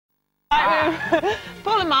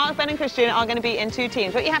Paul and Mark, Ben and Christian are going to be in two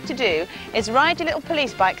teams. What you have to do is ride your little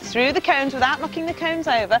police bike through the cones without knocking the cones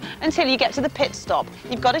over until you get to the pit stop.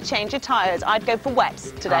 You've got to change your tyres. I'd go for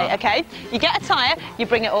wets today, OK? You get a tyre, you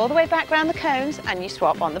bring it all the way back round the cones and you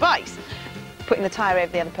swap on the bikes, putting the tyre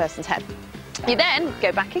over the other person's head. You then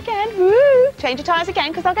go back again, woo, change your tyres again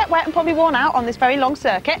because they'll get wet and probably worn out on this very long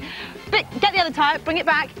circuit. But get the other tyre, bring it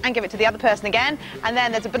back and give it to the other person again. And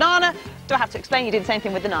then there's a banana. Do I have to explain you did the same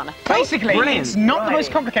thing with the banana? Basically, it's not the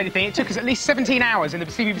most complicated thing. It took us at least 17 hours in the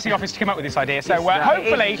CBBC office to come up with this idea. So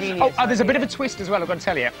hopefully... Oh, there's a bit of a twist as well, I've got to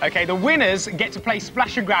tell you. OK, the winners get to play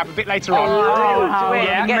splash and grab a bit later on.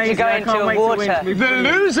 Yeah, get to go into water. The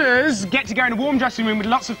losers get to go in a warm dressing room with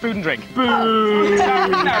lots of food and drink. Boo!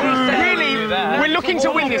 Really, we're looking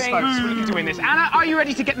to win this, folks. We're looking to win this. Anna, are you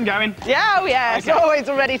ready to get them going? Yeah, oh yes, okay. Always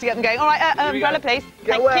ready to get them going. All right, umbrella, please.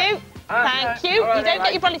 Thank you. Thank you. Right, you don't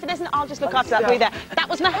get your brolly for this, and I'll just look after that for you there. That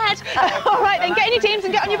was my head. All right, then get in your teams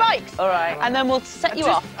and get on your bikes. All right. And then we'll set you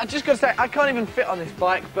off. I've just got to say, I can't even fit on this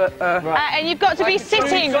bike, but... and you've got to be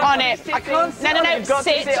sitting on it. I can't No,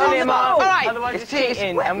 sit on it, All right. Otherwise it's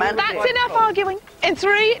cheating. That's enough arguing. In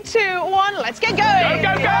 3, 2, 1, let's get going.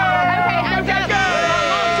 Go, go, go! Okay,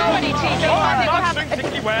 and Mark's already cheating. Mark's doing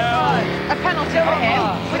particularly well. A penalty over here.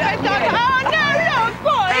 We both got... Oh, no,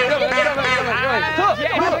 boys!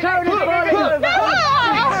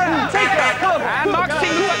 And Mark's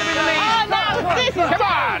team looks like they're in the lead. Oh, no, this is... Come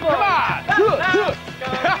on!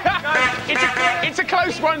 It's a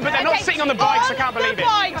close one, but they're not sitting on the bikes. I can't believe it.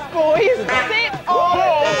 Bikes, boys. Sit on the bikes.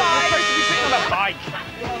 Supposed to be sitting on the bike.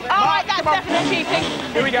 All right, that's definitely cheating.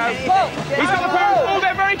 Here we go. He's got the ball. Oh,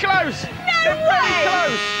 they're very close. No way.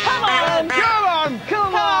 Close. Come on. Come on.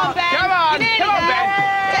 Come on, Ben. Come on. Come on, Ben.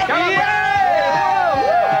 Come on, Ben.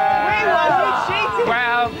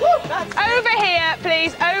 Well, over here,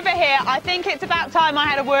 please, over here. I think it's about time I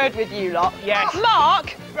had a word with you lot. Yes.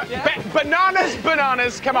 Mark.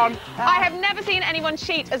 Bananas, come on. I have never seen anyone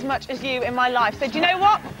cheat as much as you in my life. So do you know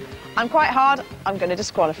what? I'm quite hard. I'm going to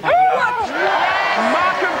disqualify you.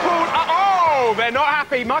 Mark and Paul are... Oh, they're not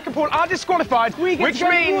happy. Mark and Paul are disqualified, which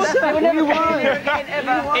means...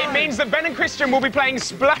 It means that Ben and Christian will be playing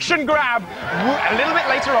splash and grab a little bit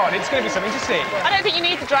later on. It's going to be something to see. I don't think you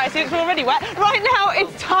need the dry suits. We're already wet. Right now,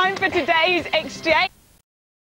 it's time for today's exchange.